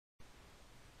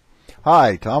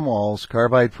Hi, Tom Walls,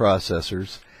 Carbide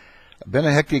Processors. Been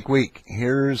a hectic week.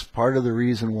 Here's part of the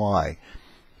reason why.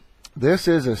 This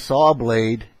is a saw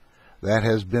blade that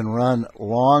has been run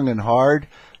long and hard.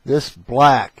 This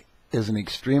black is an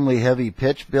extremely heavy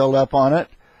pitch buildup on it.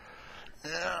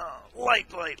 Light.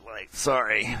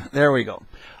 Sorry. There we go.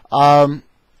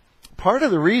 Part of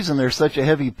the reason there's such a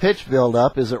heavy pitch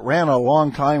buildup is it ran a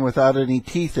long time without any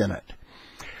teeth in it.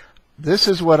 This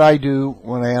is what I do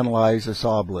when I analyze a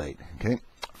saw blade. Okay.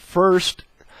 First,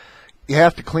 you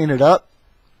have to clean it up.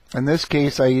 In this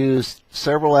case, I used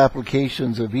several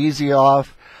applications of Easy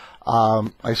Off.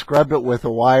 I scrubbed it with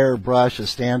a wire brush, a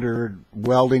standard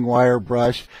welding wire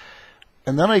brush.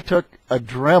 And then I took a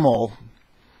Dremel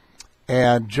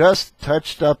and just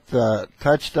touched up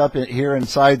it here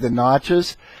inside the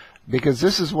notches, because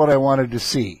this is what I wanted to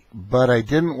see. But I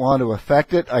didn't want to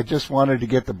affect it. I just wanted to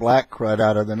get the black crud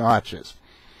out of the notches.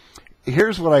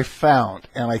 Here's what I found,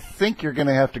 and I think you're going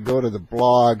to have to go to the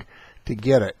blog to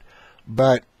get it.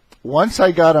 But once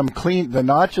I got them cleaned, the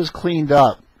notches cleaned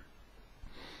up,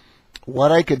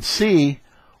 what I could see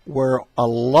were a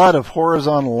lot of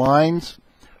horizontal lines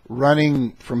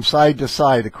running from side to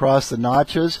side across the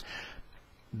notches.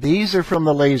 These are from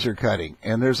the laser cutting,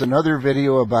 and there's another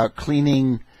video about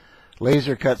cleaning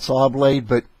laser cut saw blade.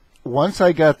 But once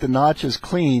I got the notches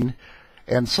cleaned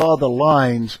and saw the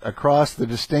lines across, the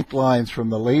distinct lines from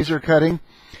the laser cutting,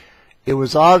 it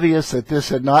was obvious that this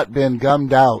had not been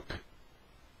gummed out,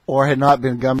 or had not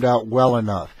been gummed out well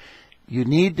enough. You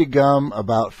need to gum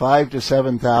about 5 to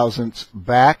 7 thousandths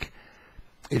back.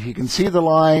 If you can see the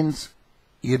lines,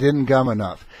 you didn't gum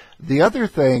enough. The other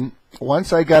thing,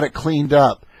 once I got it cleaned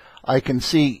up, I can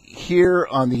see here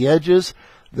on the edges,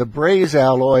 the braze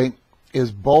alloy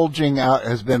is bulging out,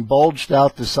 has been bulged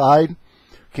out the side.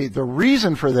 Okay, the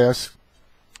reason for this,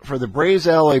 for the braze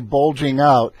alloy bulging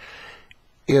out,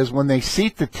 is when they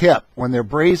seat the tip, when they're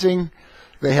brazing,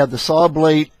 they have the saw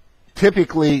blade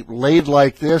typically laid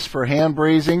like this for hand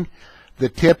brazing. The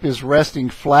tip is resting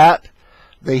flat.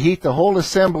 They heat the whole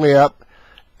assembly up,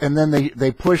 and then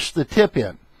they push the tip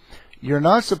in. You're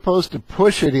not supposed to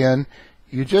push it in.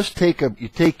 You just take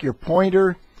your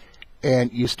pointer,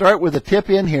 and you start with the tip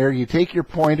in here. You take your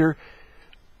pointer.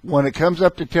 When it comes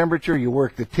up to temperature, you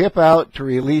work the tip out to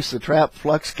release the trapped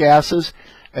flux gases,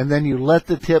 and then you let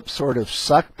the tip sort of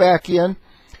suck back in.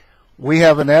 We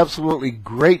have an absolutely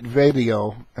great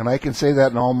video, and I can say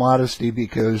that in all modesty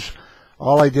because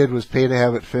all I did was pay to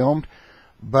have it filmed.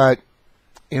 But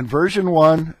in version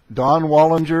 1, Don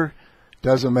Wallinger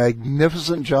does a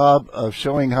magnificent job of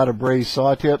showing how to braze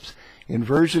saw tips. In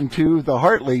version 2, the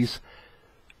Hartleys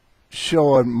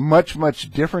show a much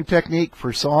different technique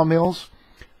for sawmills,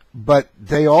 but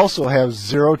they also have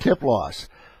zero tip loss.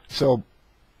 So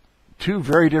two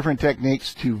very different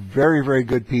techniques, two very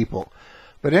good people.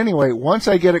 But anyway, once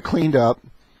I get it cleaned up,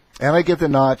 and I get the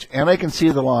notch, and I can see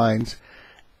the lines,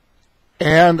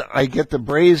 and I get the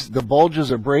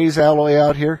bulges of braze alloy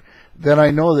out here, then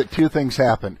I know that two things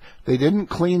happened. They didn't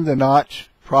clean the notch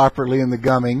properly in the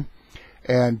gumming,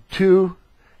 and two,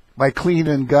 by clean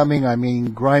and gumming, I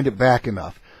mean grind it back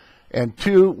enough. And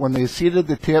two, when they seated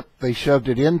the tip, they shoved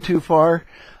it in too far.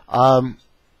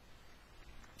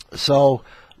 So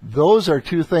those are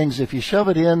two things. If you shove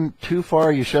it in too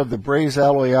far, you shove the braze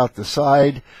alloy out the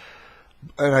side.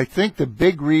 And I think the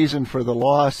big reason for the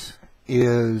loss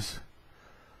is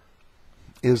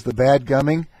the bad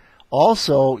gumming.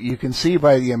 Also, you can see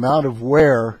by the amount of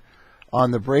wear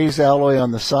on the braze alloy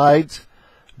on the sides,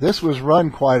 this was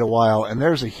run quite a while, and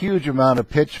there's a huge amount of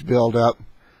pitch buildup.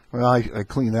 Well, I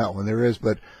cleaned that one, there is,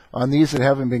 but on these that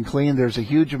haven't been cleaned, there's a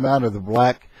huge amount of the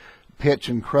black pitch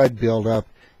and crud buildup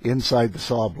inside the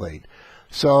saw blade.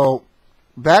 So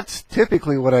that's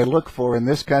typically what I look for in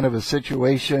this kind of a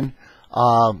situation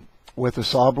with a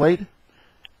saw blade.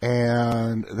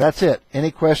 And that's it.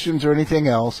 Any questions or anything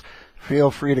else,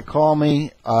 feel free to call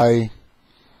me. I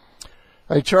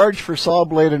charge for saw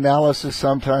blade analysis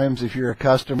sometimes. If you're a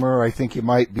customer, I think you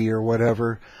might be, or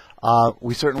whatever.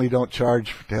 We certainly don't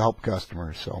charge to help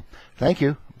customers. So thank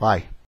you. Bye.